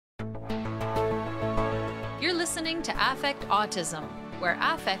You're listening to Affect Autism, where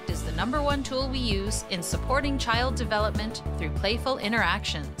affect is the #1 tool we use in supporting child development through playful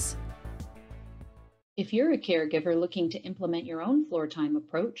interactions. If you're a caregiver looking to implement your own Floortime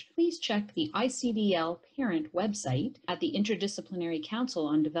approach, please check the ICDL parent website at the Interdisciplinary Council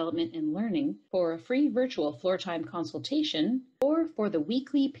on Development and Learning for a free virtual Floortime consultation or for the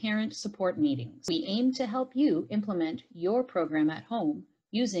weekly parent support meetings. We aim to help you implement your program at home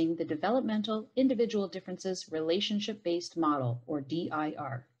using the Developmental Individual Differences Relationship-Based Model, or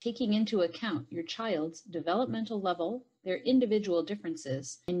DIR, taking into account your child's developmental level, their individual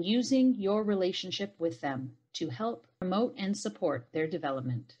differences, and using your relationship with them to help promote and support their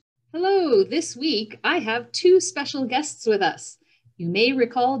development. Hello, this week I have 2 special guests with us. You may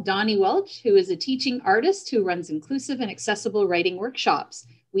recall Donnie Welch, who is a teaching artist who runs inclusive and accessible writing workshops.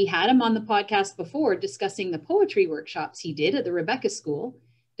 We had him on the podcast before discussing the poetry workshops he did at the Rebecca School.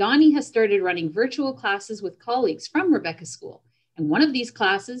 Donnie has started running virtual classes with colleagues from Rebecca School. And one of these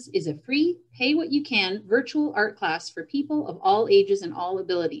classes is a free, pay-what-you-can virtual art class for people of all ages and all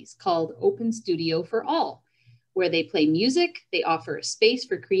abilities called Open Studio for All, where they play music, they offer a space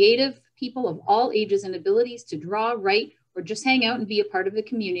for creative people of all ages and abilities to draw, write, or just hang out and be a part of the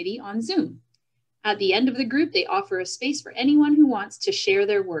community on Zoom. At the end of the group, they offer a space for anyone who wants to share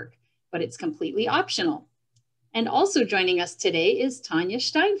their work, but it's completely optional. And also joining us today is Tanya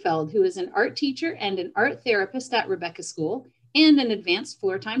Steinfeld, who is an art teacher and an art therapist at Rebecca School and an advanced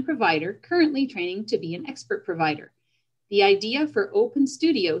Floortime provider, currently training to be an expert provider. The idea for Open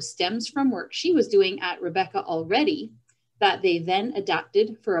Studio stems from work she was doing at Rebecca already that they then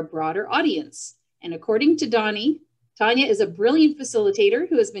adapted for a broader audience. And according to Donnie, Tanya is a brilliant facilitator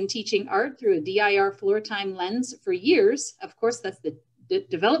who has been teaching art through a DIR Floortime lens for years. Of course, that's the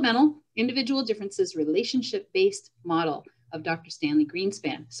Developmental Individual Differences Relationship-Based Model of Dr. Stanley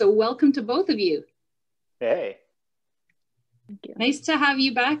Greenspan. So welcome to both of you. Hey. Thank you. Nice to have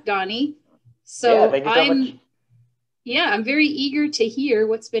you back, Donnie. So yeah, thank you so much. Yeah, I'm very eager to hear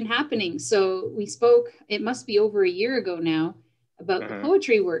what's been happening. So we spoke, it must be over a year ago now, about the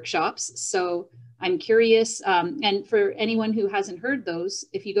poetry workshops. So I'm curious, and for anyone who hasn't heard those,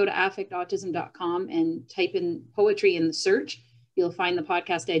 if you go to affectautism.com and type in poetry in the search, you'll find the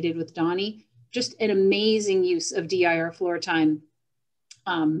podcast I did with Donnie. Just an amazing use of DIR Floortime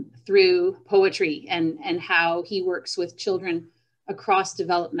through poetry and how he works with children across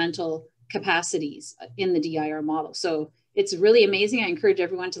developmental capacities in the DIR model. So it's really amazing. I encourage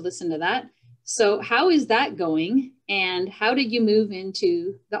everyone to listen to that. So how is that going? And how did you move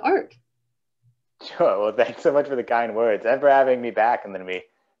into the art? Sure. Well, thanks so much for the kind words and for having me back. And then we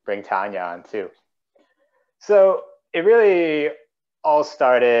bring Tanya on too. So it really all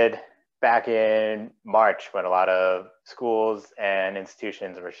started back in March when a lot of schools and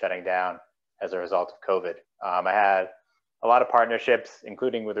institutions were shutting down as a result of COVID. I had a lot of partnerships,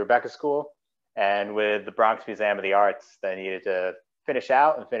 including with Rebecca School and with the Bronx Museum of the Arts that I needed to finish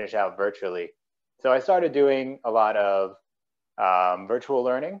out virtually. So I started doing a lot of virtual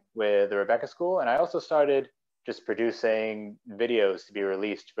learning with the Rebecca School. And I also started just producing videos to be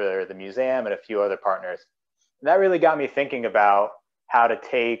released for the museum and a few other partners. And that really got me thinking about how to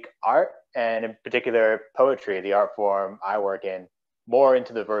take art, and in particular poetry, the art form I work in, more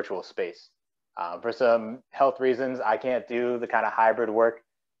into the virtual space. For some health reasons, I can't do the kind of hybrid work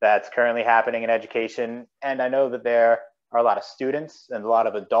that's currently happening in education. And I know that there are a lot of students and a lot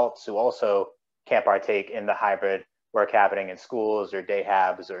of adults who also can't partake in the hybrid work happening in schools or day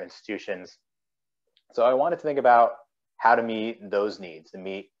habs or institutions. So I wanted to think about how to meet those needs and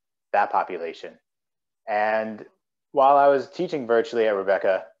meet that population. And while I was teaching virtually at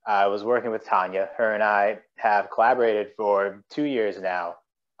Rebecca, I was working with Tanya. Her and I have collaborated for 2 years now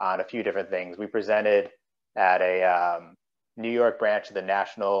on a few different things. We presented at a New York branch of the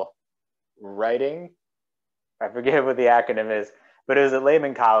National Writing, I forget what the acronym is, but it was at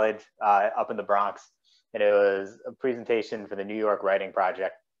Lehman College up in the Bronx. And it was a presentation for the New York Writing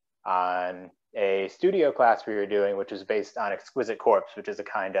Project on a studio class we were doing, which was based on Exquisite Corpse, which is a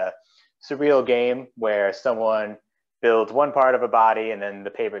kind of surreal game where someone builds one part of a body and then the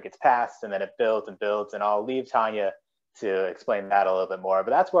paper gets passed and then it builds and builds. And I'll leave Tanya to explain that a little bit more,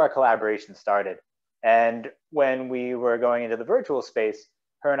 but that's where our collaboration started. And when we were going into the virtual space,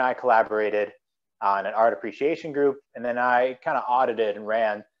 her and I collaborated on an art appreciation group. And then I kind of audited and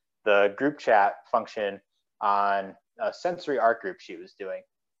ran the group chat function on a sensory art group she was doing.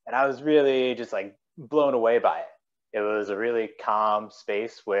 And I was really just like blown away by it. It was a really calm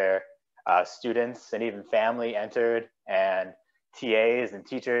space where students and even family entered, and TAs and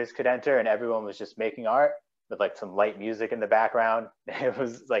teachers could enter, and everyone was just making art with like some light music in the background. It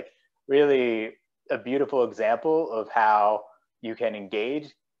was like really a beautiful example of how you can engage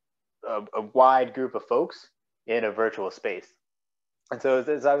a wide group of folks in a virtual space. And so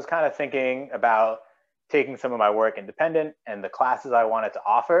as I was kind of thinking about taking some of my work independent and the classes I wanted to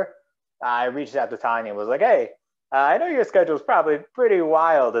offer, I reached out to Tanya and was like, hey, I know your schedule is probably pretty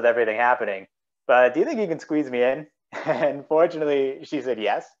wild with everything happening, but do you think you can squeeze me in? And fortunately, she said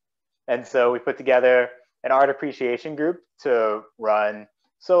yes. And so we put together an art appreciation group to run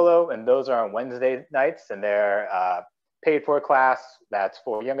solo, and those are on Wednesday nights, and they're paid for class that's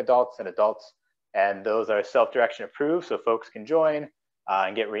for young adults and adults, and those are self-direction approved, so folks can join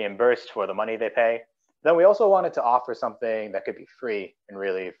and get reimbursed for the money they pay. Then we also wanted to offer something that could be free and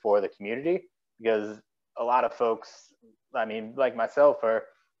really for the community, because a lot of folks, I mean, like myself, are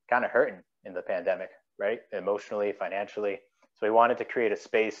kind of hurting in the pandemic, right? Emotionally, financially. So we wanted to create a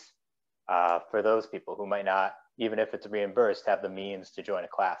space for those people who might not, even if it's reimbursed, have the means to join a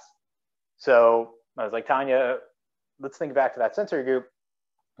class. So I was like, Tanya, let's think back to that sensory group.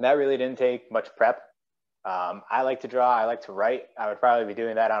 And that really didn't take much prep. I like to draw, I like to write. I would probably be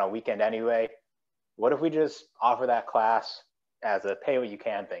doing that on a weekend anyway. What if we just offer that class as a pay what you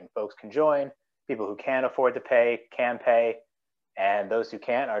can thing? Folks can join, people who can afford to pay can pay, and those who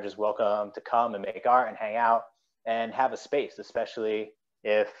can't are just welcome to come and make art and hang out and have a space, especially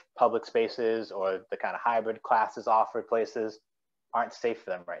if public spaces or the kind of hybrid classes offered places aren't safe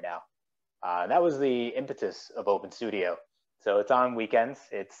for them right now. That was the impetus of Open Studio. So it's on weekends.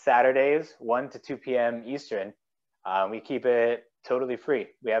 It's Saturdays, 1 to 2 p.m. Eastern. We keep it totally free.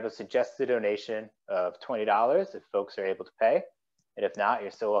 We have a suggested donation of $20 if folks are able to pay. And if not, you're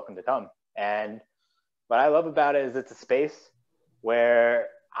still welcome to come. And what I love about it is it's a space where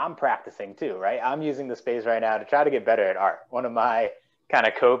I'm practicing too, right? I'm using the space right now to try to get better at art. One of my kind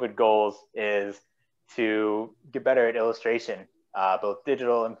of COVID goals is to get better at illustration, both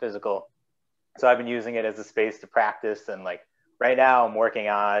digital and physical. So I've been using it as a space to practice. And like right now I'm working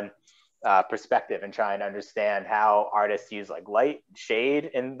on perspective and trying to understand how artists use like light,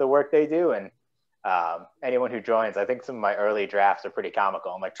 shade in the work they do. And anyone who joins, I think some of my early drafts are pretty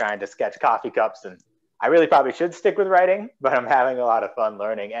comical. I'm like trying to sketch coffee cups, and I really probably should stick with writing, but I'm having a lot of fun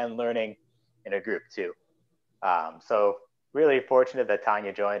learning in a group too. So really fortunate that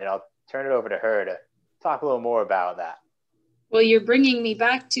Tanya joined, and I'll turn it over to her to talk a little more about that. Well, you're bringing me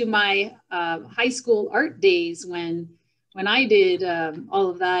back to my high school art days when I did all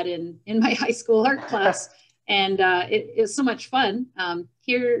of that in my high school art class. And it was so much fun.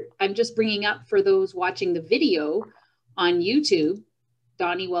 Here, I'm just bringing up for those watching the video on YouTube,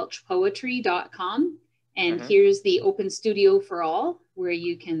 DonnieWelchPoetry.com. And here's the Open Studio for All, where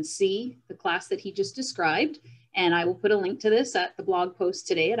you can see the class that he just described. And I will put a link to this at the blog post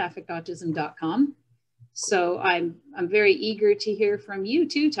today at affectautism.com. So I'm very eager to hear from you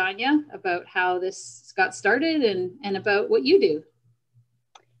too, Tanya, about how this got started and about what you do.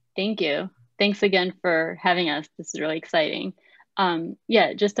 Thank you. Thanks again for having us. This is really exciting.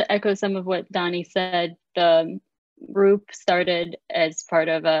 Yeah, just to echo some of what Donnie said, the group started as part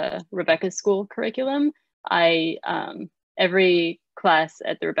of a Rebecca School curriculum. Every class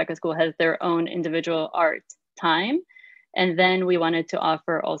at the Rebecca School has their own individual art time. And then we wanted to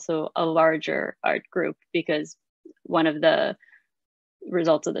offer also a larger art group, because one of the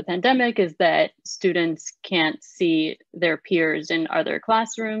results of the pandemic is that students can't see their peers in other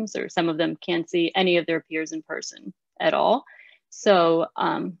classrooms, or some of them can't see any of their peers in person at all. So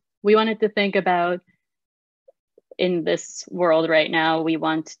we wanted to think about, in this world right now, we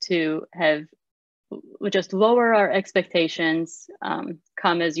want to just lower our expectations,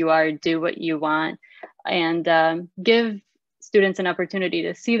 come as you are, do what you want, and give students an opportunity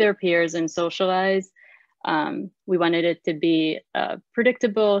to see their peers and socialize. We wanted it to be a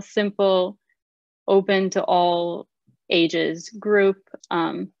predictable, simple, open to all ages group,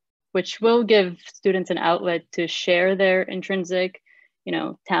 which will give students an outlet to share their intrinsic,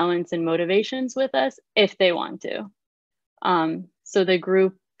 talents and motivations with us if they want to. So the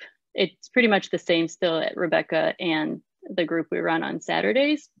group, it's pretty much the same still at Rebecca and the group we run on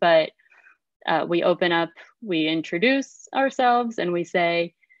Saturdays, but we open up, we introduce ourselves, and we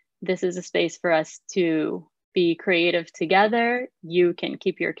say, this is a space for us to be creative together. You can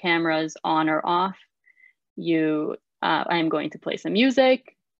keep your cameras on or off. I'm going to play some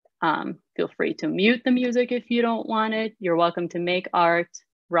music. Feel free to mute the music if you don't want it. You're welcome to make art,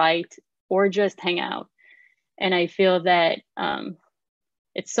 write, or just hang out. And I feel that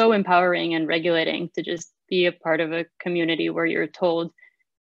it's so empowering and regulating to just be a part of a community where you're told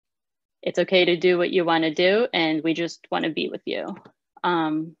it's okay to do what you want to do, and we just want to be with you.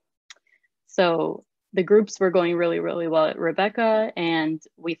 So the groups were going really, really well at Rebecca, and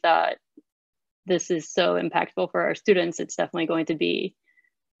we thought this is so impactful for our students. It's definitely going to be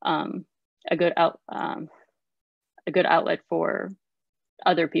a good outlet for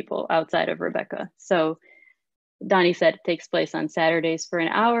other people outside of Rebecca. So Donnie said it takes place on Saturdays for an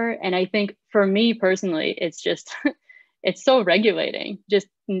hour. And I think for me personally, it's just, it's so regulating. Just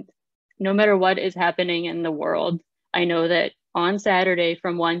no matter what is happening in the world, I know that on Saturday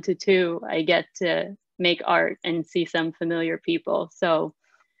from 1 to 2, I get to make art and see some familiar people. So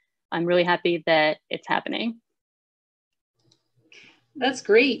I'm really happy that it's happening. That's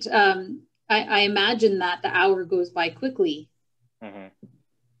great. I imagine that the hour goes by quickly. Mm-hmm.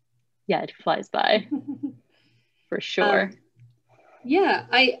 Yeah, it flies by for sure. Yeah,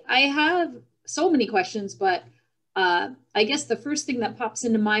 I have so many questions, but I guess the first thing that pops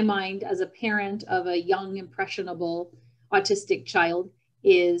into my mind as a parent of a young, impressionable autistic child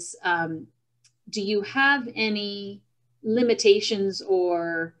is, do you have any limitations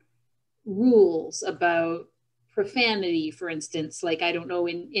or rules about profanity, for instance? Like, I don't know,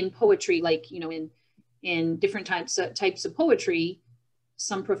 in poetry, like, you know, in different types of poetry,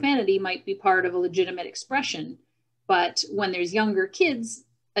 some profanity might be part of a legitimate expression, but when there's younger kids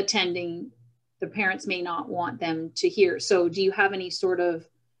attending, the parents may not want them to hear. So do you have any sort of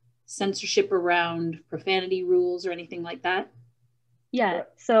censorship around profanity rules or anything like that? Yeah,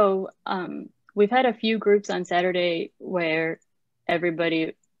 so we've had a few groups on Saturday where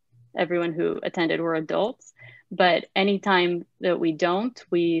everyone who attended were adults, but anytime that we don't,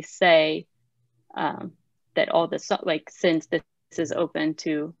 we say that all this, like, since this is open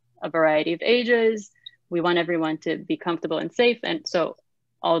to a variety of ages, we want everyone to be comfortable and safe. And so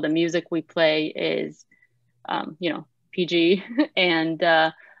all the music we play is, you know, PG. And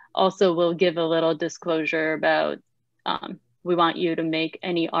also we'll give a little disclosure about, we want you to make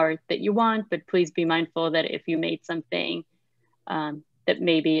any art that you want, but please be mindful that if you made something that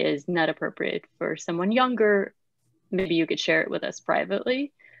maybe is not appropriate for someone younger, maybe you could share it with us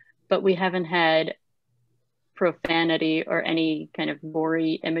privately. But we haven't had profanity or any kind of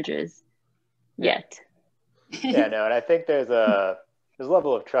gory images yet. Yeah, no, and I think there's a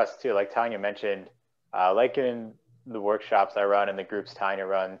level of trust too, like Tanya mentioned, like in the workshops I run and the groups Tanya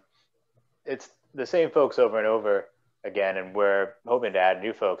run, it's the same folks over and over again, and we're hoping to add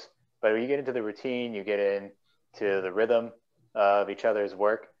new folks. But when you get into the routine, you get into the rhythm of each other's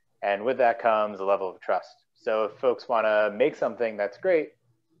work, and with that comes a level of trust. So if folks want to make something, that's great,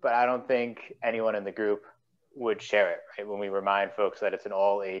 but I don't think anyone in the group would share it, right? When we remind folks that it's an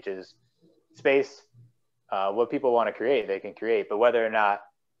all ages space, what people want to create, they can create, but whether or not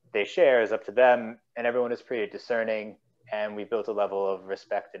they share is up to them, and everyone is pretty discerning, and we built a level of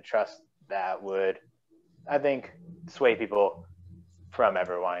respect and trust that would, I think, sway people from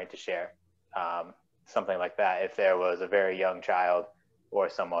ever wanting to share something like that if there was a very young child or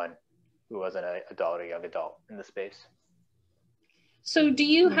someone who wasn't an adult or young adult in the space. So do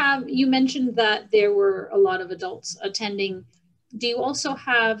you have, you mentioned that there were a lot of adults attending. Do you also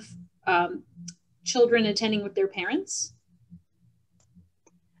have children attending with their parents?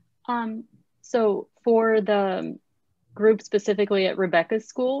 So for the group specifically at Rebecca's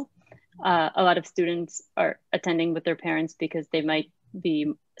school, a lot of students are attending with their parents because they might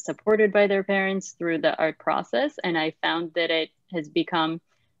be supported by their parents through the art process. And I found that it has become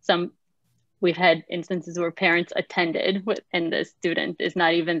we've had instances where parents attended and the student is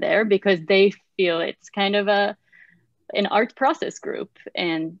not even there because they feel it's kind of an art process group,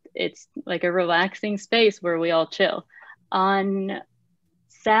 and it's like a relaxing space where we all chill. On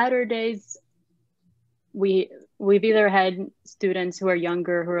Saturdays, we've either had students who are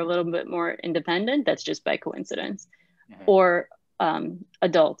younger who are a little bit more independent, that's just by coincidence, or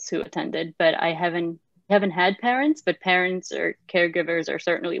adults who attended, but I haven't had parents, but parents or caregivers are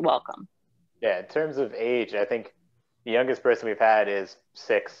certainly welcome. Yeah, in terms of age, I think the youngest person we've had is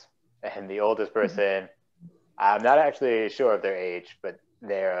 6, and the oldest person, I'm not actually sure of their age, but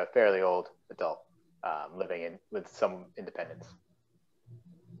they're a fairly old adult living with some independence.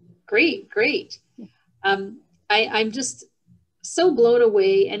 Great. I'm just so blown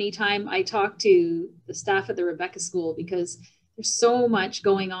away anytime I talk to the staff at the Rebecca School, because there's so much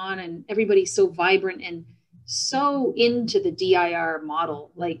going on and everybody's so vibrant and so into the DIR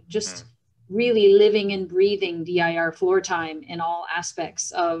model, like just really living and breathing DIR Floortime in all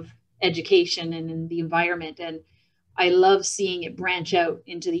aspects of education and in the environment. And I love seeing it branch out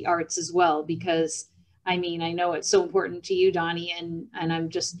into the arts as well, because I mean, I know it's so important to you, Donnie, and I'm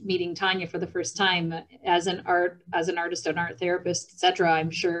just meeting Tanya for the first time as an artist, an art therapist, etc.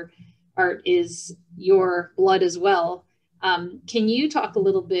 I'm sure art is your blood as well. Can you talk a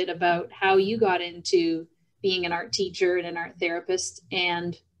little bit about how you got into being an art teacher and an art therapist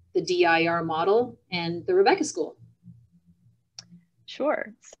and the DIR model and the Rebecca School?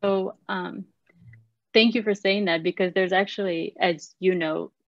 Sure. So thank you for saying that, because there's actually, as you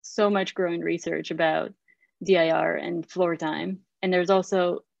know, so much growing research about DIR and Floortime. And there's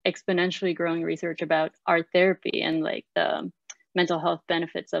also exponentially growing research about art therapy and like the mental health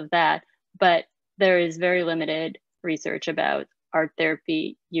benefits of that. But there is very limited research about art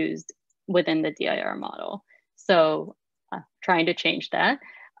therapy used within the DIR model. So trying to change that.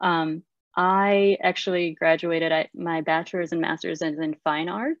 I actually graduated at my bachelor's and master's in fine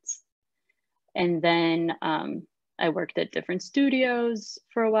arts. And then I worked at different studios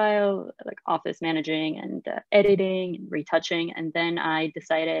for a while, like office managing and editing and retouching. And then I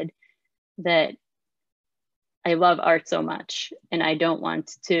decided that I love art so much and I don't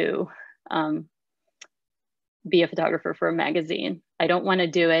want to be a photographer for a magazine. I don't want to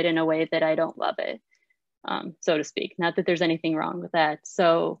do it in a way that I don't love it, so to speak. Not that there's anything wrong with that.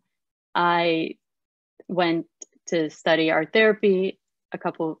 So I went to study art therapy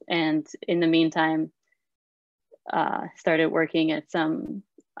and in the meantime, started working at some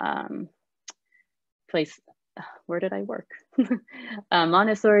place. Where did I work?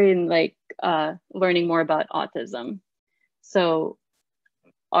 Montessori, and like learning more about autism. So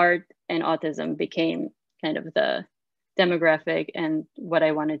art and autism became kind of the demographic and what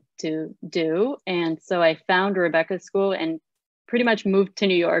I wanted to do. And so I found Rebecca School and pretty much moved to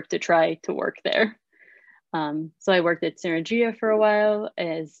New York to try to work there. So I worked at Synergia for a while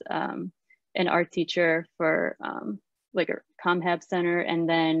as an art teacher for like a ComHab center, and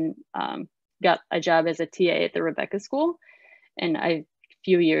then got a job as a TA at the Rebecca School. And a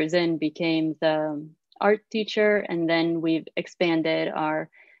few years in became the art teacher. And then we've expanded our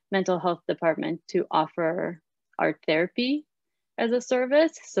mental health department to offer art therapy as a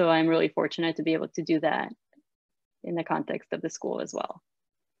service. So I'm really fortunate to be able to do that in the context of the school as well.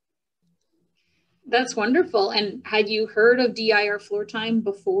 That's wonderful. And had you heard of DIR Floortime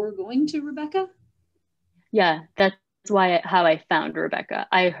before going to Rebecca? Yeah, that's how I found Rebecca.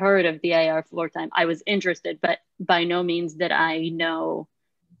 I heard of DIR Floortime. I was interested, but by no means did I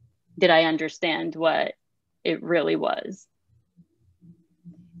understand what it really was.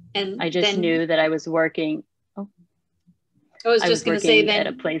 And I just knew that I was working. I was just going to say at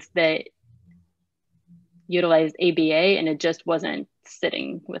a place that utilized ABA, and it just wasn't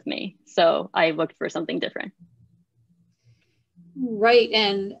sitting with me. So I looked for something different. Right.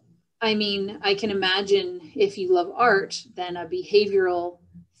 And I mean, I can imagine if you love art, then a behavioral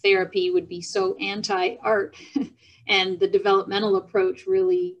therapy would be so anti-art. And the developmental approach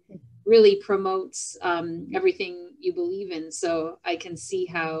really promotes everything you believe in. So I can see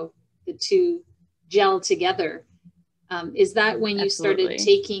how the two gel together. Is that when you started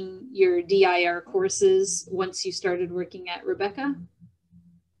taking your DIR courses once you started working at Rebecca?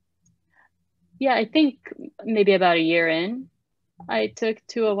 Yeah, I think maybe about a year in, I took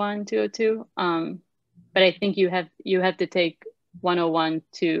 201, 202. But I think you have to take 101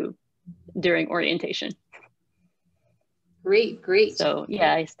 during orientation. Great. So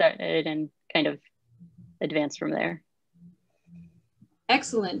yeah, I started and kind of advanced from there.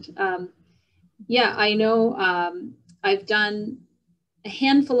 Excellent. Yeah, I know I've done a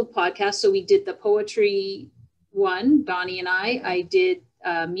handful of podcasts. So we did the poetry one, Donnie and I did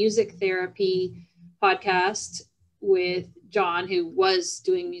a music therapy podcast with John, who was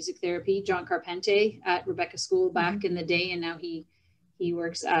doing music therapy, John Carpente at Rebecca School back in the day. And now he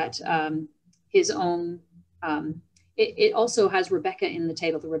works at his own, it also has Rebecca in the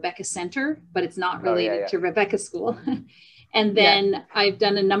title, the Rebecca Center, but it's not related to Rebecca School. And then I've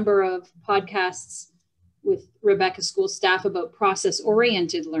done a number of podcasts with Rebecca School staff about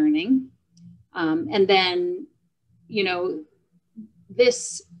process-oriented learning. And then, you know,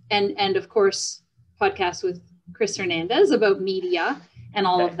 this, and of course, podcasts with Chris Hernandez about media and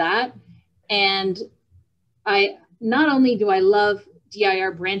all of that. And not only do I love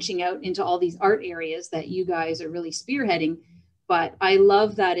DIR branching out into all these art areas that you guys are really spearheading, but I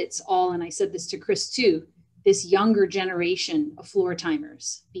love that it's all, and I said this to Chris too, this younger generation of floor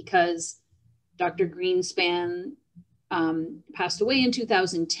timers, because Dr. Greenspan passed away in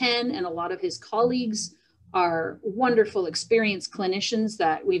 2010, and a lot of his colleagues are wonderful, experienced clinicians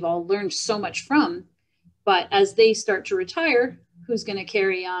that we've all learned so much from. But as they start to retire, who's going to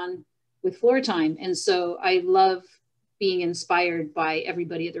carry on with floor time? And so I love being inspired by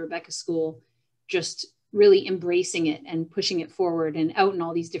everybody at the Rebecca School, just really embracing it and pushing it forward and out in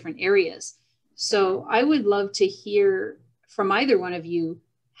all these different areas. So I would love to hear from either one of you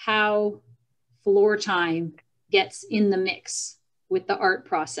how floor time gets in the mix with the art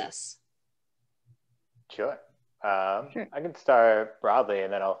process? Sure. Sure. I can start broadly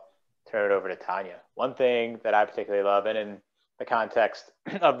and then I'll turn it over to Tanya. One thing that I particularly love, and in the context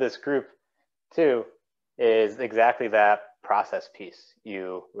of this group too, is exactly that process piece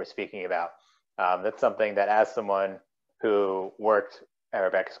you were speaking about. That's something that, as someone who worked at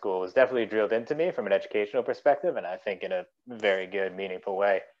Rebecca School, was definitely drilled into me from an educational perspective, and I think in a very good, meaningful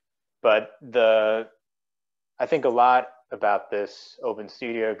way. But I think a lot about this Open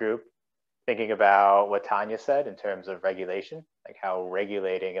Studio group, thinking about what Tanya said in terms of regulation, like how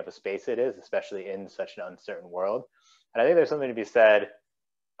regulating of a space it is, especially in such an uncertain world. And I think there's something to be said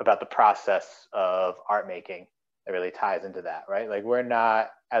about the process of art making that really ties into that, right? Like, we're not,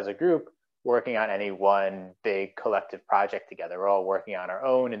 as a group, working on any one big collective project together. We're all working on our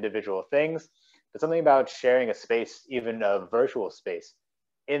own individual things, but something about sharing a space, even a virtual space,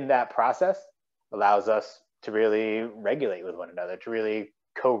 in that process allows us to really regulate with one another, to really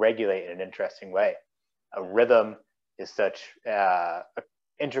co-regulate in an interesting way. A rhythm is such an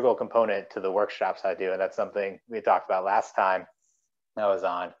integral component to the workshops I do, and that's something we talked about last time I was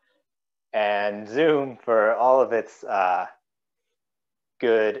on. And Zoom, for all of its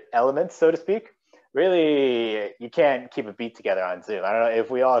good elements, so to speak, really, you can't keep a beat together on Zoom. I don't know,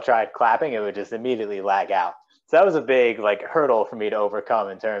 if we all tried clapping, it would just immediately lag out. So that was a big hurdle for me to overcome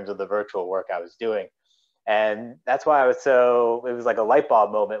in terms of the virtual work I was doing. And that's why it was like a light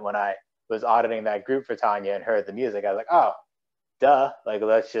bulb moment when I was auditing that group for Tanya and heard the music. I was like, oh, duh,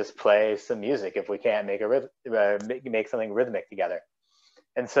 let's just play some music if we can't make something rhythmic together.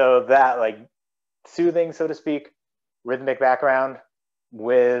 And so that soothing, so to speak, rhythmic background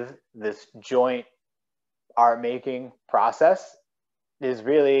with this joint art making process is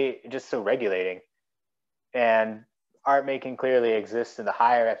really just so regulating. And art making clearly exists in the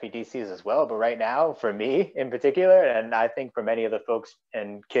higher FEDCs as well, but right now, for me in particular, and I think for many of the folks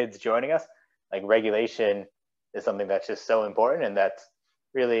and kids joining us, regulation is something that's just so important, and that's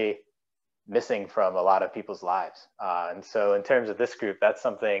really missing from a lot of people's lives. And so in terms of this group, that's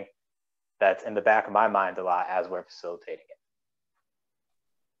something that's in the back of my mind a lot as we're facilitating it.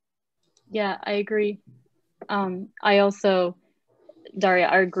 Yeah, I agree. I also, Daria,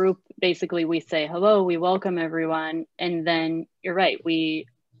 our group, basically we say hello, we welcome everyone, and then you're right, we're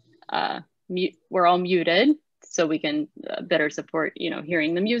all muted so we can better support,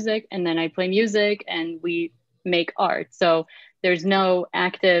 hearing the music, and then I play music and we make art. So there's no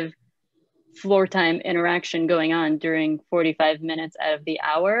active floor time interaction going on during 45 minutes out of the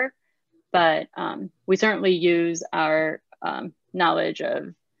hour, but we certainly use our knowledge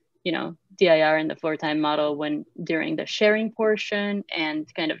of DIR and the floor time model during the sharing portion,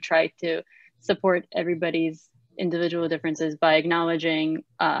 and kind of try to support everybody's individual differences by acknowledging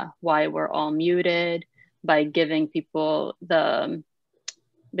why we're all muted, by giving people the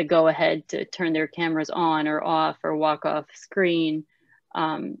go ahead to turn their cameras on or off or walk off screen,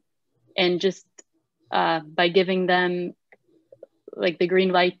 and just by giving them the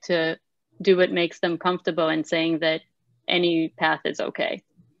green light to do what makes them comfortable, and saying that any path is okay.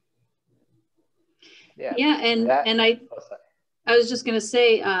 Yeah, and I was just going to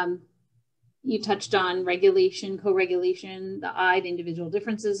say, you touched on regulation, co-regulation, the individual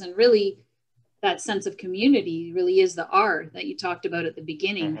differences, and really that sense of community really is the R that you talked about at the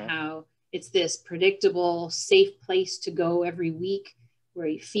beginning, how it's this predictable, safe place to go every week where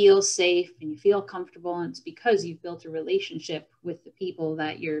you feel safe and you feel comfortable, and it's because you've built a relationship with the people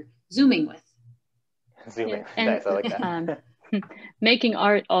that you're Zooming with. Zooming, nice, I like that. Making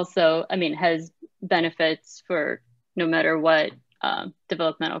art also, has benefits for no matter what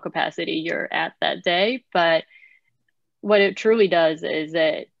developmental capacity you're at that day. But what it truly does is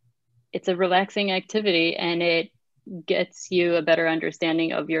that it's a relaxing activity, and it gets you a better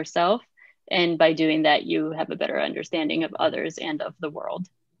understanding of yourself. And by doing that, you have a better understanding of others and of the world.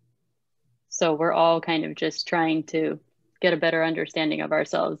 So we're all kind of just trying to get a better understanding of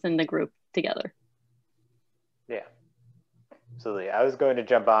ourselves in the group together. Yeah, absolutely. I was going to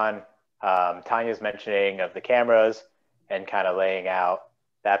jump on Tanya's mentioning of the cameras and kind of laying out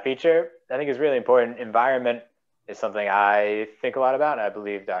that feature. I think is really important. Environment is something I think a lot about, and I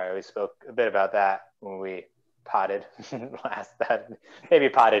believe we spoke a bit about that when we potted last. That maybe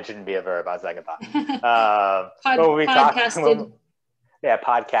potted shouldn't be a verb on second thought. When we podcasted.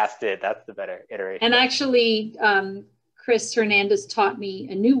 Podcasted. That's the better iteration. And actually, Chris Hernandez taught me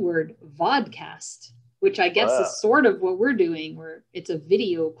a new word, vodcast, which I guess is sort of what we're doing, where it's a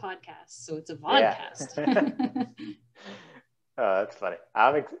video podcast. So it's a vodcast. Yeah. Oh, that's funny.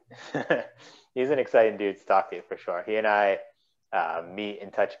 He's an exciting dude to talk to for sure. He and I meet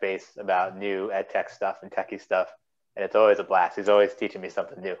and touch base about new ed tech stuff and techie stuff. And it's always a blast. He's always teaching me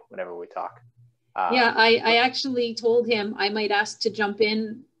something new whenever we talk. Yeah, I actually told him I might ask to jump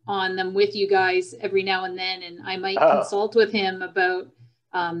in on them with you guys every now and then, and I might consult with him about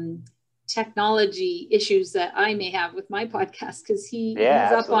technology issues that I may have with my podcast, because he's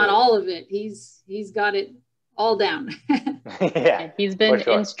up on all of it. He's got it all down. Yeah, he's been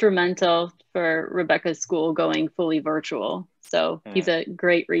instrumental for Rebecca's school going fully virtual. So he's a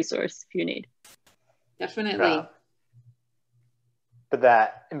great resource if you need. Definitely. But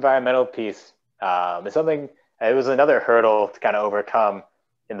that environmental piece is something, it was another hurdle to kind of overcome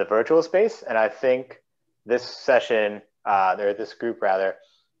in the virtual space. And I think this session, or this group rather,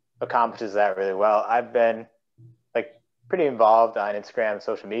 accomplishes that really well. I've been like pretty involved on Instagram and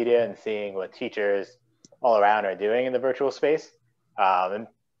social media and seeing what teachers all around are doing in the virtual space. And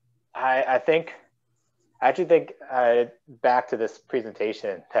I actually think back to this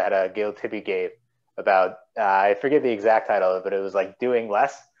presentation that Gail Tibby gave about, I forget the exact title, but it was like doing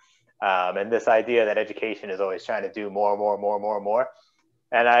less. And this idea that education is always trying to do more.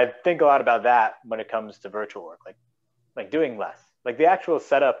 And I think a lot about that when it comes to virtual work, like doing less. Like the actual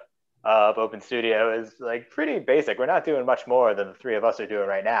setup of Open Studio is like pretty basic. We're not doing much more than the three of us are doing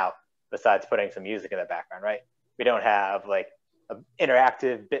right now, besides putting some music in the background, right? We don't have like an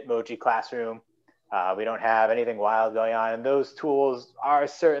interactive Bitmoji classroom. We don't have anything wild going on. And those tools are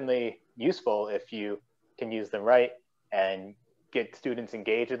certainly useful if you can use them right and get students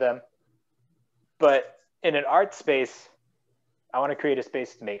engaged with them. But in an art space, I want to create a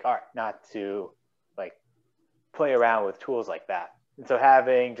space to make art, not to like play around with tools like that. And so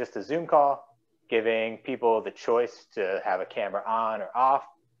having just a Zoom call, giving people the choice to have a camera on or off,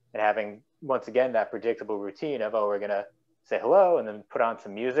 and having, once again, that predictable routine of, oh, we're going to say hello and then put on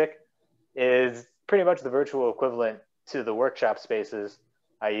some music, is pretty much the virtual equivalent to the workshop spaces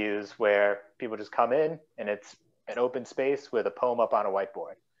I use, where people just come in and it's an open space with a poem up on a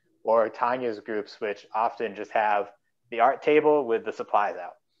whiteboard. Or Tanya's groups, which often just have the art table with the supplies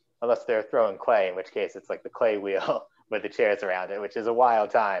out, unless they're throwing clay, in which case it's like the clay wheel with the chairs around it, which is a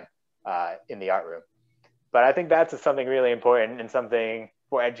wild time in the art room. But I think that's something really important and something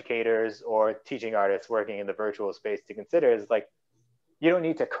for educators or teaching artists working in the virtual space to consider, is like, you don't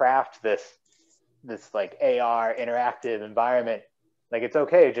need to craft this like AR interactive environment. Like, it's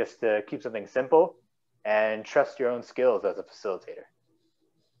okay just to keep something simple and trust your own skills as a facilitator.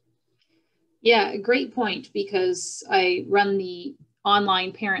 Yeah, great point, because I run the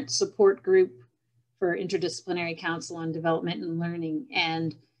online parent support group for Interdisciplinary Council on Development and Learning.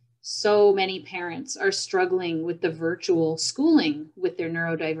 And so many parents are struggling with the virtual schooling with their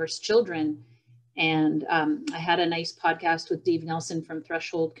neurodiverse children. And I had a nice podcast with Dave Nelson from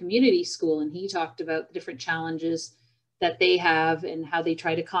Threshold Community School, and he talked about the different challenges that they have and how they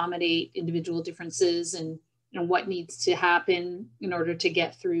try to accommodate individual differences and what needs to happen in order to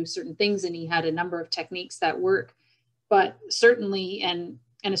get through certain things. And he had a number of techniques that work, but certainly, and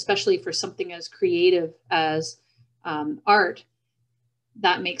especially for something as creative as art,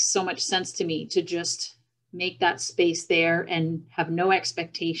 that makes so much sense to me, to just make that space there and have no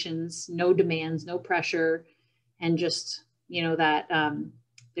expectations, no demands, no pressure. And just, that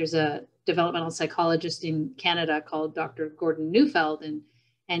there's a developmental psychologist in Canada called Dr. Gordon Neufeld,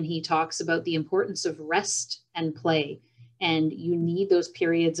 and he talks about the importance of rest and play. And you need those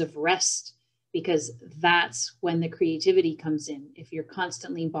periods of rest, because that's when the creativity comes in. If you're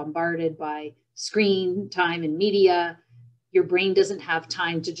constantly bombarded by screen time and media, your brain doesn't have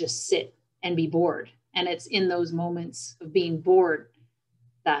time to just sit and be bored. And it's in those moments of being bored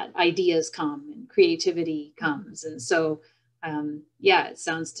that ideas come and creativity comes. And so, it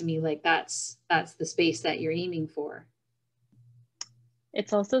sounds to me like that's the space that you're aiming for.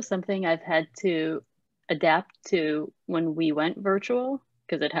 It's also something I've had to adapt to when we went virtual,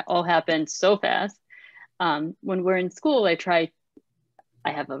 because it all happened so fast. When we're in school, I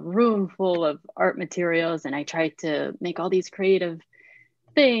have a room full of art materials, and I try to make all these creative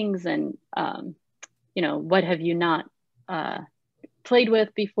things. And, what have you not played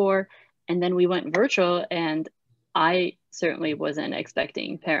with before? And then we went virtual, and I certainly wasn't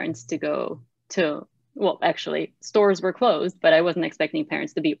expecting parents to go to, well, actually stores were closed, but I wasn't expecting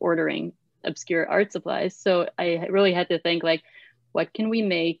parents to be ordering obscure art supplies. So I really had to think, like, what can we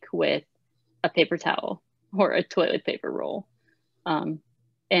make with a paper towel or a toilet paper roll?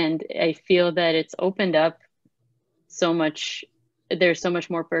 And I feel that it's opened up so much. There's so much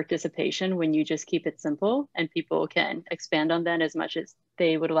more participation when you just keep it simple, and people can expand on that as much as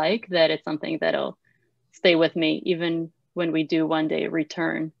they would like, that it's something that'll stay with me even when we do one day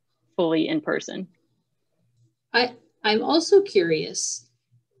return fully in person. I'm also curious,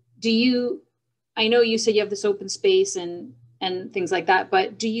 I know you said you have this open space and things like that,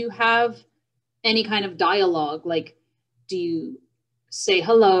 but do you have any kind of dialogue? Like, do you say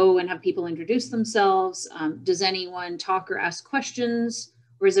hello and have people introduce themselves? Does anyone talk or ask questions?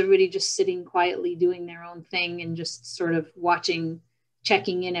 Or is everybody just sitting quietly doing their own thing and just sort of watching,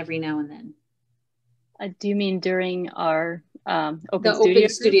 checking in every now and then? Do you mean during our open the studio? Open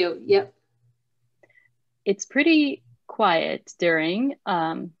studio, yep. It's pretty quiet during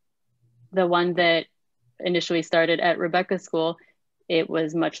the one that initially started at Rebecca's school. It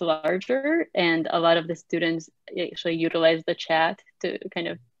was much larger, and a lot of the students actually utilized the chat to kind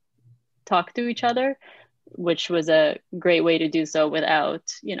of talk to each other, which was a great way to do so without,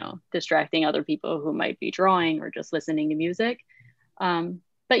 distracting other people who might be drawing or just listening to music.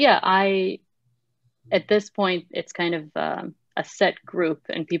 But yeah, at this point, it's kind of a set group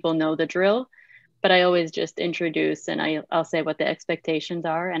and people know the drill, but I always just introduce and I'll say what the expectations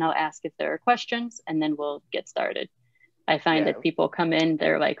are and I'll ask if there are questions and then we'll get started. I find that people come in,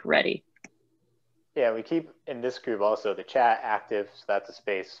 they're like ready. Yeah, we keep in this group also the chat active, so that's a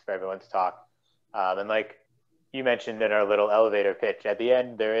space for everyone to talk. And like you mentioned in our little elevator pitch, at the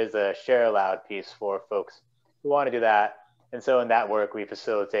end, there is a share aloud piece for folks who want to do that. And so in that work, we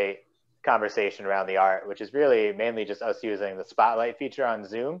facilitate conversation around the art, which is really mainly just us using the spotlight feature on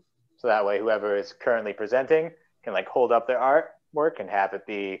Zoom. So that way, whoever is currently presenting can like hold up their artwork and have it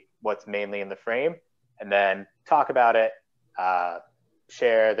be what's mainly in the frame, and then talk about it,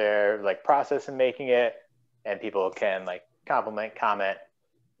 share their like process in making it, and people can like compliment, comment.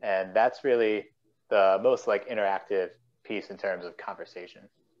 And that's really the most like interactive piece in terms of conversation.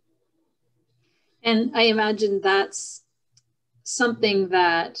 And I imagine that's something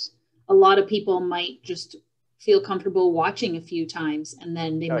that a lot of people might just feel comfortable watching a few times, and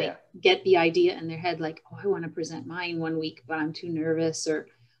then they might get the idea in their head, like, oh, I want to present mine one week, but I'm too nervous, or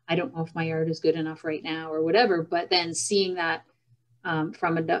I don't know if my art is good enough right now, or whatever. But then seeing that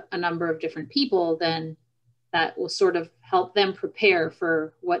from a number of different people, then that will sort of help them prepare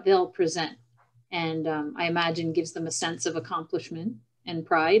for what they'll present. And I imagine gives them a sense of accomplishment and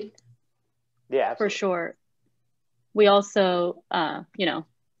pride. Yeah, absolutely. For sure. We also,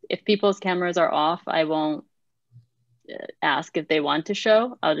 if people's cameras are off, I won't ask if they want to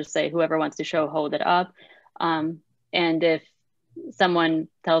show. I'll just say, whoever wants to show, hold it up. And if someone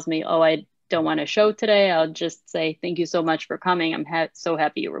tells me, oh, I don't want to show today, I'll just say, thank you so much for coming. I'm so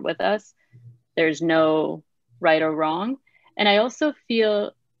happy you were with us. There's no right or wrong. And I also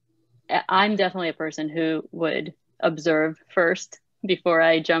feel I'm definitely a person who would observe first before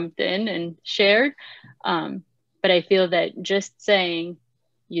I jumped in and shared. But I feel that just saying,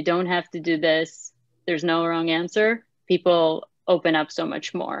 you don't have to do this, there's no wrong answer, people open up so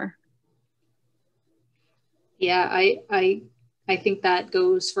much more. Yeah, I think that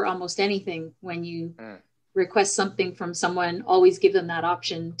goes for almost anything. When you request something from someone, always give them that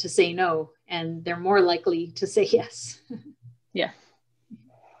option to say no, and they're more likely to say yes. Yeah.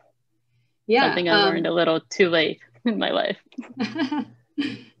 Yeah. Something I learned a little too late in my life.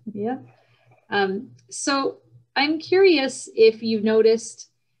 Yeah. So I'm curious if you've noticed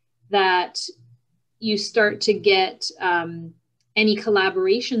that you start to get any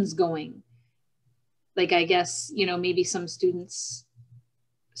collaborations going. Like, I guess, maybe some students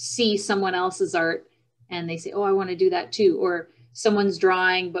see someone else's art and they say, oh, I want to do that too. Or someone's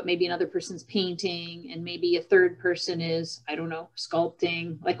drawing, but maybe another person's painting, and maybe a third person is, I don't know,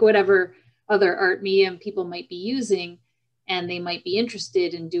 sculpting, like whatever other art medium people might be using, and they might be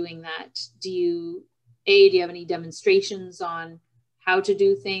interested in doing that. Do you have any demonstrations on how to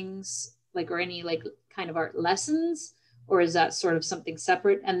do things, like, or any like kind of art lessons, or is that sort of something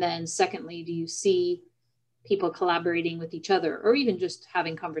separate? And then secondly, do you see people collaborating with each other, or even just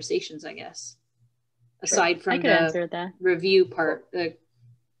having conversations, I guess, aside from the review part?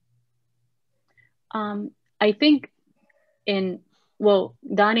 I think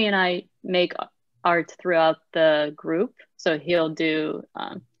Donnie and I make art throughout the group. So he'll do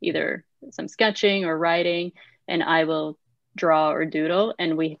either some sketching or writing, and I will draw or doodle,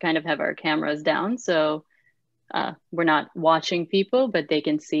 and we kind of have our cameras down. So we're not watching people, but they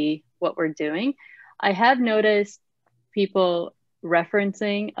can see what we're doing. I have noticed people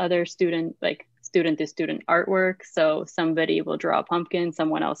referencing other student to student artwork. So somebody will draw a pumpkin,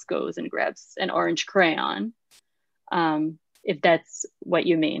 someone else goes and grabs an orange crayon. If that's what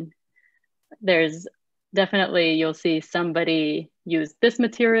you mean. There's definitely, you'll see somebody use this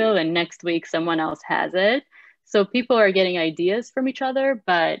material and next week someone else has it. So people are getting ideas from each other,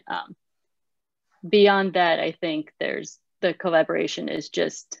 but beyond that, I think the collaboration is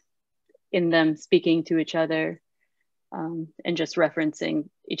just in them speaking to each other and just referencing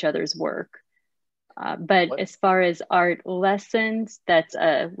each other's work. But as far as art lessons, that's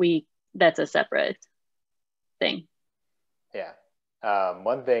a separate thing. Yeah.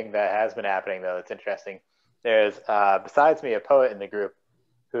 One thing that has been happening though that's interesting, there's besides me a poet in the group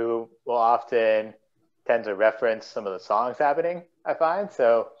who will often tend to reference some of the songs happening, I find.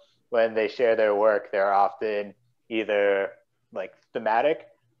 So when they share their work, there are often either like thematic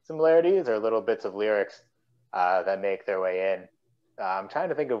similarities or little bits of lyrics that make their way in. I'm trying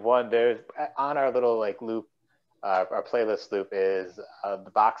to think of one. There's on our little like loop, our playlist loop is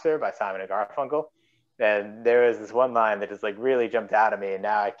The Boxer by Simon and Garfunkel. And there was this one line that just like really jumped out at me, and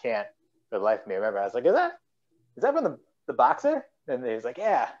now I can't for the life of me remember. I was like, is that from the Boxer? And he was like,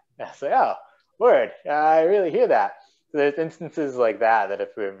 yeah. And I was like, oh, word. I really hear that. So there's instances like that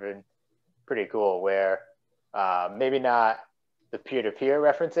have been pretty cool where maybe not the peer-to-peer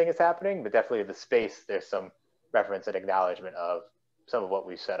referencing is happening, but definitely the space, there's some reference and acknowledgement of some of what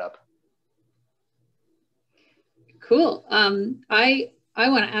we've set up. Cool. I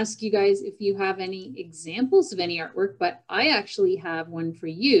want to ask you guys if you have any examples of any artwork, but I actually have one for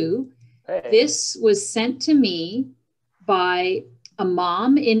you. Hey. This was sent to me by a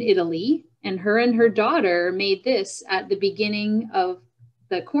mom in Italy, and her daughter made this at the beginning of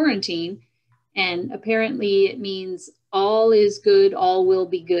the quarantine. And apparently it means all is good, all will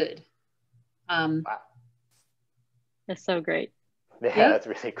be good. Wow. That's so great. Yeah, that's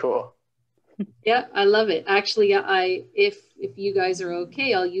really cool. Yeah, I love it. Actually, if you guys are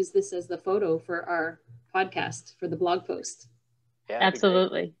okay, I'll use this as the photo for our podcast for the blog post. Yeah,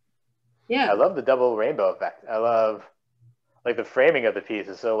 absolutely. Yeah, I love the double rainbow effect. I love like the framing of the piece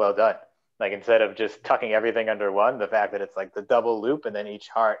is so well done. Like instead of just tucking everything under one, the fact that it's like the double loop and then each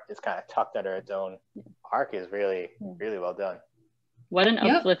heart is kind of tucked under its own arc is really, really well done. What an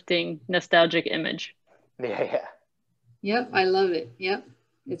uplifting, nostalgic image. Yeah. Yep, I love it. Yep,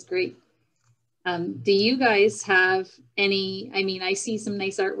 it's great. Do you guys have any, I mean, I see some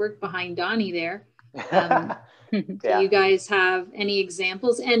nice artwork behind Donnie there. Do you guys have any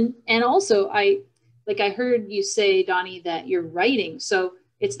examples? And also I heard you say, Donnie, that you're writing. So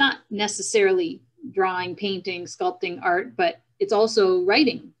it's not necessarily drawing, painting, sculpting art, but it's also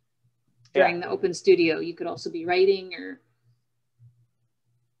writing during the open studio. You could also be writing or.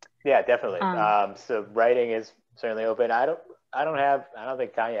 Yeah, definitely. So writing is certainly open. I don't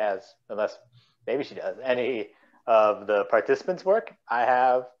think Tanya has, unless maybe she does, any of the participants' work. I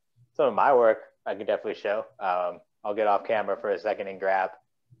have some of my work I can definitely show. I'll get off camera for a second and grab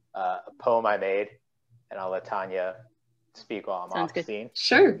a poem I made, and I'll let Tanya speak while I'm off the scene.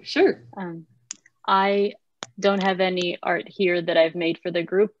 Sure. I don't have any art here that I've made for the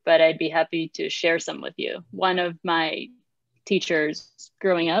group, but I'd be happy to share some with you. One of my teachers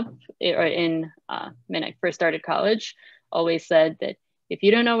growing up when I first started college always said that if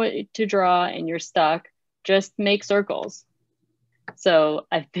you don't know what to draw and you're stuck, just make circles. So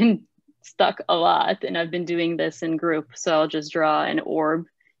I've been stuck a lot, and I've been doing this in group. So I'll just draw an orb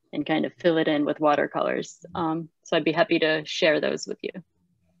and kind of fill it in with watercolors. So I'd be happy to share those with you.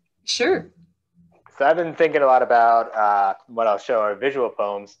 Sure. So I've been thinking a lot about what I'll show are visual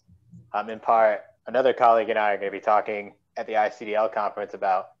poems. In part, another colleague and I are going to be talking at the ICDL conference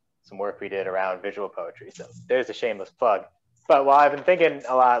about some work we did around visual poetry. So there's a shameless plug. But while I've been thinking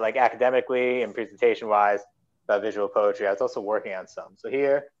a lot like academically and presentation-wise about visual poetry, I was also working on some. So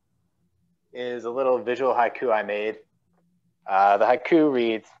here is a little visual haiku I made. The haiku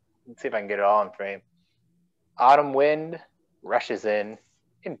reads, let's see if I can get it all in frame. Autumn wind rushes in,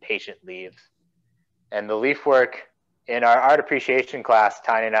 impatient leaves. And the leaf work in our art appreciation class,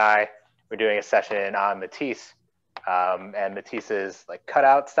 Tanya and I were doing a session on Matisse. And Matisse's like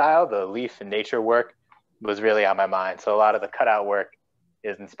cutout style, the leaf and nature work was really on my mind. So a lot of the cutout work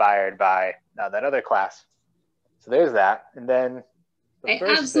is inspired by that other class. So there's that. And then I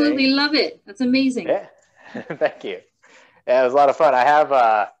absolutely love it. That's amazing. Yeah, thank you. Yeah, it was a lot of fun. I have,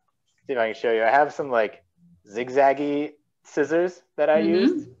 see if I can show you. I have some like zigzaggy scissors that I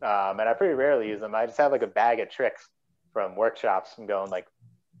used, and I pretty rarely use them. I just have like a bag of tricks from workshops from going like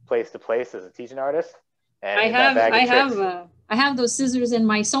place to place as a teaching artist. And I have those scissors in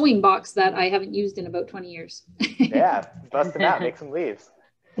my sewing box that I haven't used in about 20 years. Yeah, bust them out, make some leaves.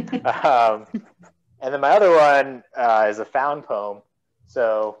 And then my other one is a found poem.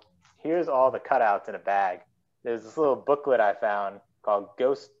 So here's all the cutouts in a bag. There's this little booklet I found called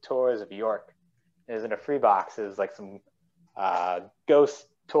Ghost Tours of York. It was in a free box. It was like some ghost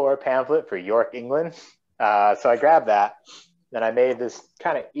tour pamphlet for York, England. So I grabbed that. Then I made this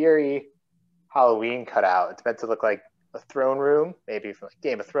kind of eerie Halloween cutout. It's meant to look like a throne room, maybe from like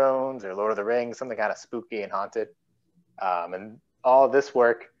Game of Thrones or Lord of the Rings, something kind of spooky and haunted. And all this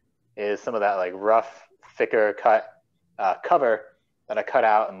work is some of that like rough, thicker cut cover that I cut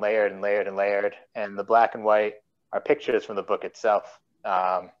out and layered and layered and layered. And the black and white are pictures from the book itself.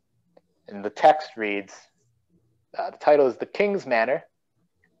 And the text reads, the title is The King's Manor.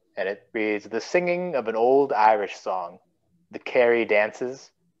 And it reads, the singing of an old Irish song, the Kerry dances,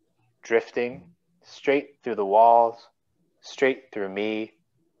 drifting straight through the walls, straight through me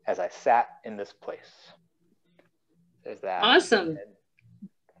as I sat in this place. There's that. Awesome. And,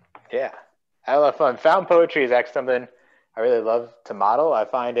 yeah, I had a lot of fun. Found poetry is actually something I really love to model. I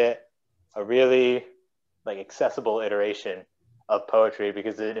find it a really like accessible iteration of poetry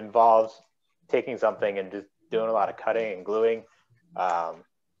because it involves taking something and just doing a lot of cutting and gluing,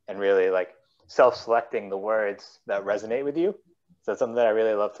 and really like self-selecting the words that resonate with you. So it's something that I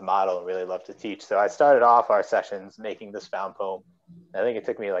really love to model and really love to teach. So I started off our sessions making this found poem. I think it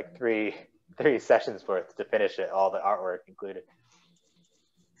took me like three sessions worth to finish it, all the artwork included.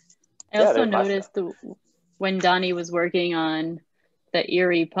 I also noticed when Donnie was working on the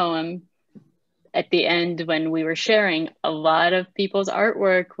eerie poem, at the end when we were sharing, a lot of people's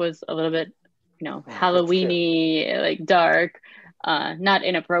artwork was a little bit, Halloween-y, like dark, not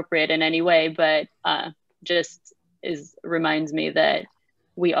inappropriate in any way, but just reminds me that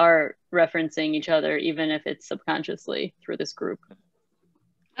we are referencing each other, even if it's subconsciously through this group.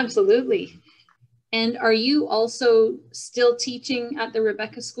 Absolutely. And are you also still teaching at the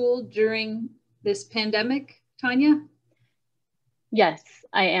Rebecca School during this pandemic, Tanya? Yes,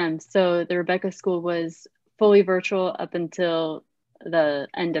 I am. So the Rebecca School was fully virtual up until the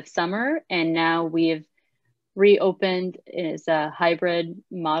end of summer, and now we've reopened as a hybrid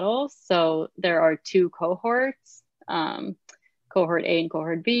model. So there are two cohorts, cohort A and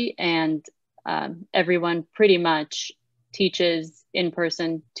cohort B, and everyone pretty much teaches in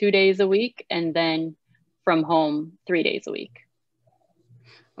person 2 days a week and then from home 3 days a week.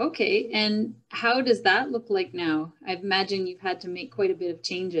 Okay, and how does that look like now? I imagine you've had to make quite a bit of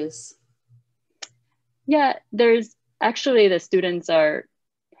changes. Yeah, there's actually, the students are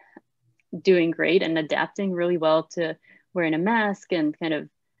doing great and adapting really well to wearing a mask and kind of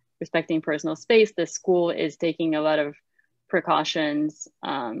respecting personal space. The school is taking a lot of precautions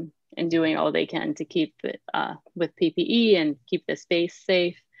and doing all they can to keep it with PPE and keep the space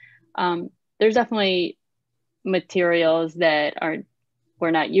safe. There's definitely materials that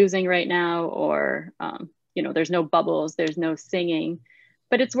we're not using right now, or there's no bubbles, there's no singing,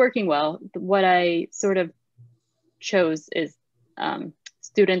 but it's working well. What I sort of chose is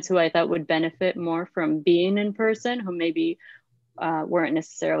students who I thought would benefit more from being in person, who maybe weren't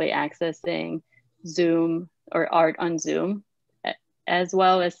necessarily accessing Zoom or art on Zoom as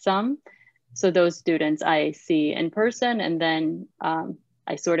well as some. So those students I see in person, and then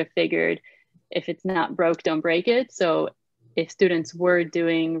I sort of figured if it's not broke, don't break it. So if students were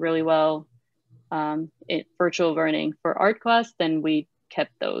doing really well in virtual learning for art class, then we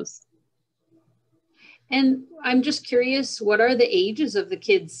kept those. And I'm just curious, what are the ages of the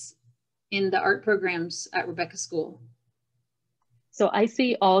kids in the art programs at Rebecca School? So I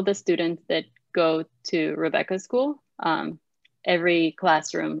see all the students that go to Rebecca School. Every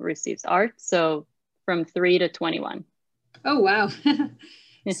classroom receives art, so from 3 to 21. Oh, wow.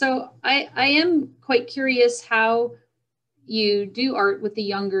 So I am quite curious how you do art with the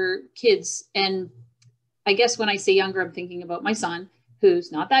younger kids. And I guess when I say younger, I'm thinking about my son,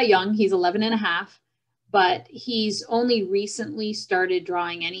 who's not that young. He's 11 and a half, but he's only recently started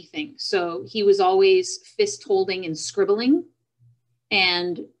drawing anything. So he was always fist holding and scribbling.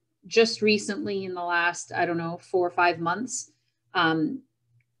 And just recently in the last, 4 or 5 months,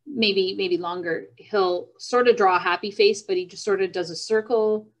 maybe longer, he'll sort of draw a happy face, but he just sort of does a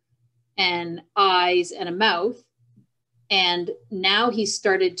circle and eyes and a mouth. And now he's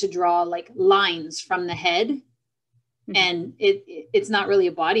started to draw like lines from the head. Mm-hmm. And it's not really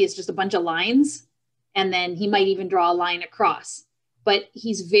a body, it's just a bunch of lines. And then he might even draw a line across, but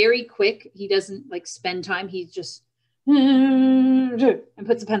he's very quick. He doesn't like spend time. He's just and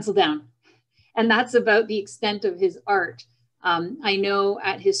puts a pencil down. And that's about the extent of his art. I know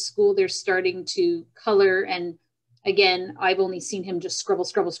at his school, they're starting to color. And again, I've only seen him just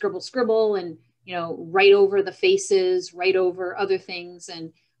scribble, and, write over the faces, write over other things.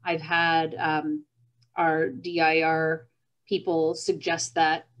 And I've had our DIR people suggest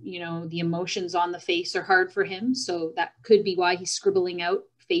that, the emotions on the face are hard for him. So that could be why he's scribbling out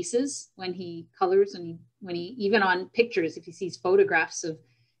faces when he colors, and when he, even on pictures, if he sees photographs of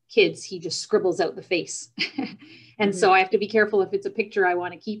kids, he just scribbles out the face. And so I have to be careful if it's a picture I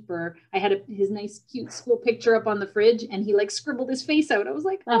want to keep, or I had his nice cute school picture up on the fridge and he like scribbled his face out. I was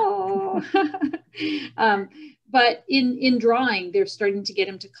like, oh. but in drawing, they're starting to get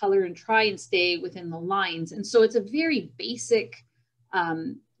him to color and try and stay within the lines. And so it's a very basic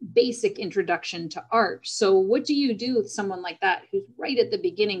introduction to art. So what do you do with someone like that who's right at the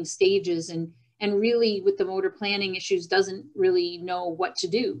beginning stages and really with the motor planning issues doesn't really know what to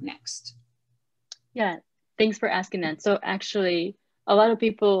do next? Yeah, thanks for asking that. So actually, a lot of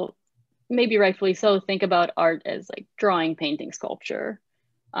people, maybe rightfully so, think about art as like drawing, painting, sculpture,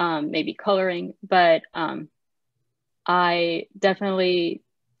 maybe coloring, but I definitely,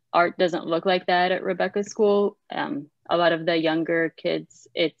 art doesn't look like that at Rebecca's school. A lot of the younger kids,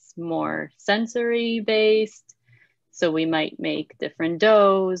 it's more sensory based. So we might make different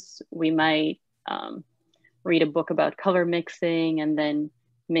doughs. We might read a book about color mixing and then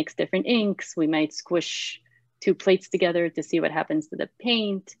mix different inks. We might squish 2 plates together to see what happens to the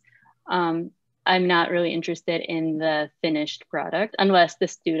paint. I'm not really interested in the finished product unless the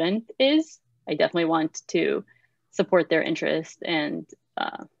student is. I definitely want to support their interest and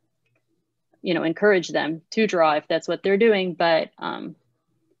encourage them to draw if that's what they're doing. But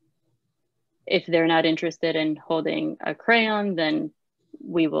if they're not interested in holding a crayon, then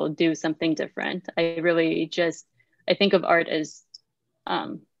we will do something different. I think of art as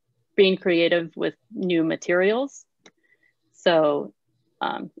being creative with new materials. So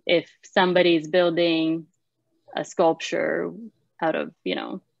if somebody's building a sculpture out of,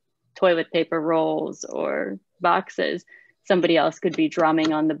 toilet paper rolls or boxes, somebody else could be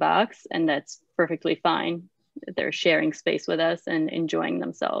drumming on the box, and that's perfectly fine. They're sharing space with us and enjoying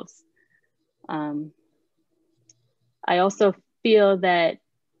themselves. I also feel that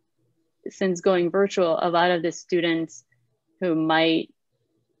since going virtual, a lot of the students who might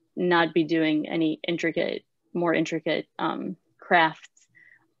not be doing any more intricate crafts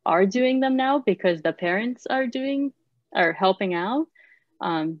are doing them now because the parents are helping out.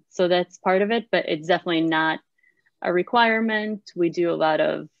 So that's part of it, but it's definitely not a requirement. We've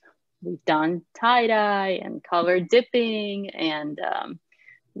done tie-dye and color dipping, and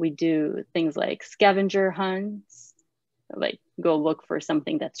we do things like scavenger hunts, like go look for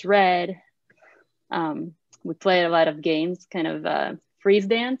something that's red. We play a lot of games, kind of freeze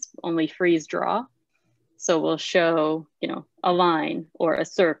dance, only freeze draw. So we'll show, a line or a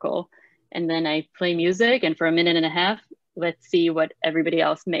circle, and then I play music, and for a minute and a half, let's see what everybody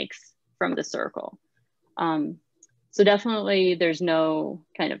else makes from the circle. So definitely there's no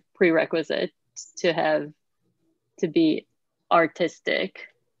kind of prerequisite to be artistic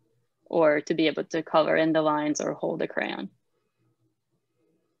or to be able to color in the lines or hold a crayon.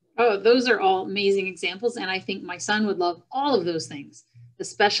 Oh, those are all amazing examples. And I think my son would love all of those things,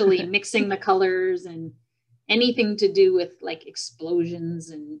 especially mixing the colors and anything to do with like explosions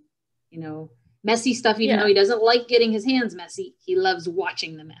and, messy stuff. Even though he doesn't like getting his hands messy, he loves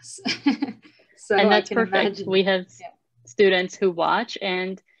watching the mess. So and that's perfect. We have students who watch,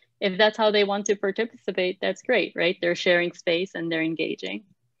 and if that's how they want to participate, that's great, right? They're sharing space and they're engaging.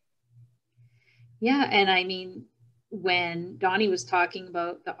 Yeah, and I mean, when Donnie was talking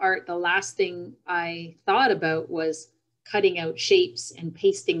about the art, the last thing I thought about was cutting out shapes and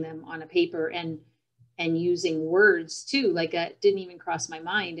pasting them on a paper and using words too. Like that didn't even cross my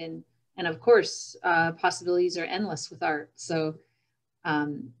mind. And of course, possibilities are endless with art. So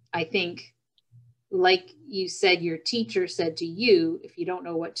I think, like you said, your teacher said to you, if you don't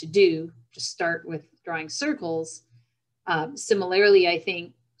know what to do, just start with drawing circles. Similarly, I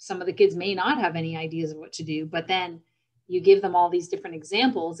think some of the kids may not have any ideas of what to do, but then you give them all these different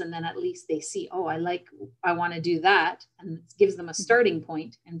examples, and then at least they see, oh, I want to do that. And it gives them a starting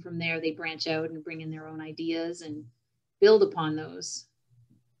point. And from there, they branch out and bring in their own ideas and build upon those.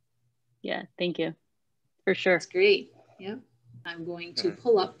 Yeah, thank you. For sure. That's great. Yeah. I'm going to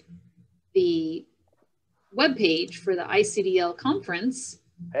pull up the webpage for the ICDL conference.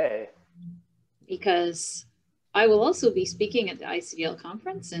 Hey. Because I will also be speaking at the ICDL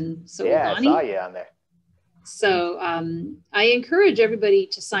conference, and so will Donnie. I saw you on there. So I encourage everybody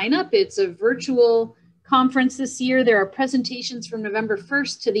to sign up. It's a virtual conference this year. There are presentations from November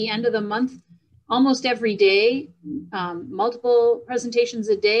 1st to the end of the month, almost every day, multiple presentations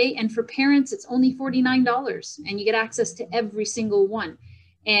a day. And for parents, it's only $49, and you get access to every single one.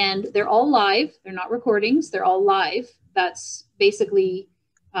 And they're all live. They're not recordings. They're all live. That's basically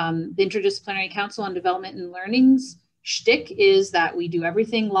the Interdisciplinary Council on Development and Learning's shtick, is that we do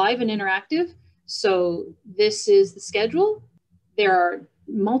everything live and interactive. So this is the schedule. There are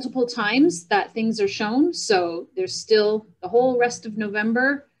multiple times that things are shown. So there's still the whole rest of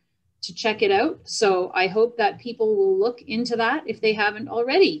November to check it out. So I hope that people will look into that if they haven't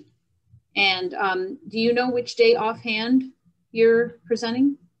already. And do you know which day offhand you're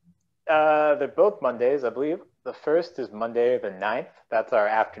presenting? They're both Mondays, I believe. the first is Monday the 9th. That's our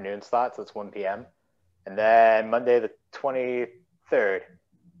afternoon slot, so it's 1 p.m. And then Monday the 23rd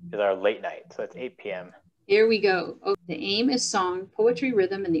is our late night, so it's 8 p.m. Here we go. Oh, the aim is song, poetry,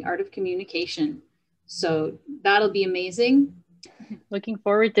 rhythm, and the art of communication. So that'll be amazing. Looking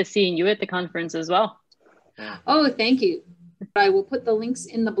forward to seeing you at the conference as well. Oh, thank you. I will put the links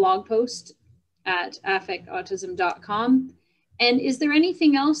in the blog post at affectautism.com. And is there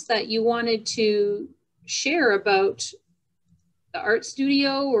anything else that you wanted to share about the art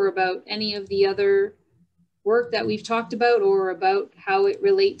studio or about any of the other work that we've talked about, or about how it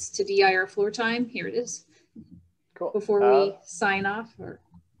relates to DIR Floortime? Here it is. Cool. Before we sign off? Or...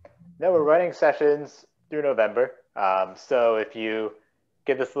 No, we're running sessions through November. So if you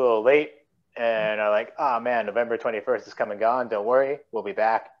get this a little late and are like, oh man, November 21st is come and gone, don't worry. We'll be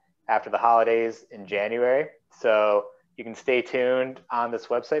back after the holidays in January. So you can stay tuned on this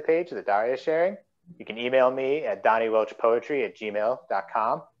website page that Daria is sharing. You can email me at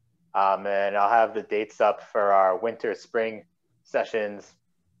donniewelchpoetry@gmail.com. And I'll have the dates up for our winter, spring sessions,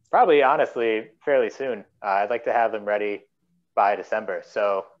 probably honestly fairly soon. I'd like to have them ready by December.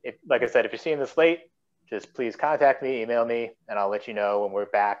 So if, like I said, if you're seeing this late, just please contact me, email me, and I'll let you know when we're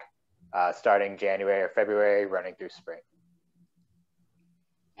back starting January or February, running through spring.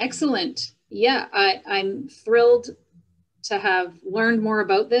 Excellent. Yeah, I'm thrilled to have learned more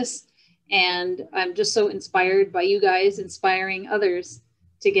about this. And I'm just so inspired by you guys inspiring others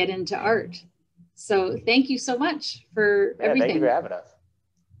to get into art. So thank you so much for everything. Thank you for having us.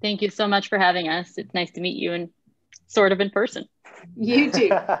 Thank you so much for having us. It's nice to meet you in person. You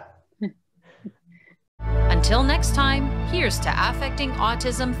too. Until next time, here's to affecting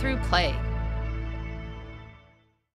autism through play.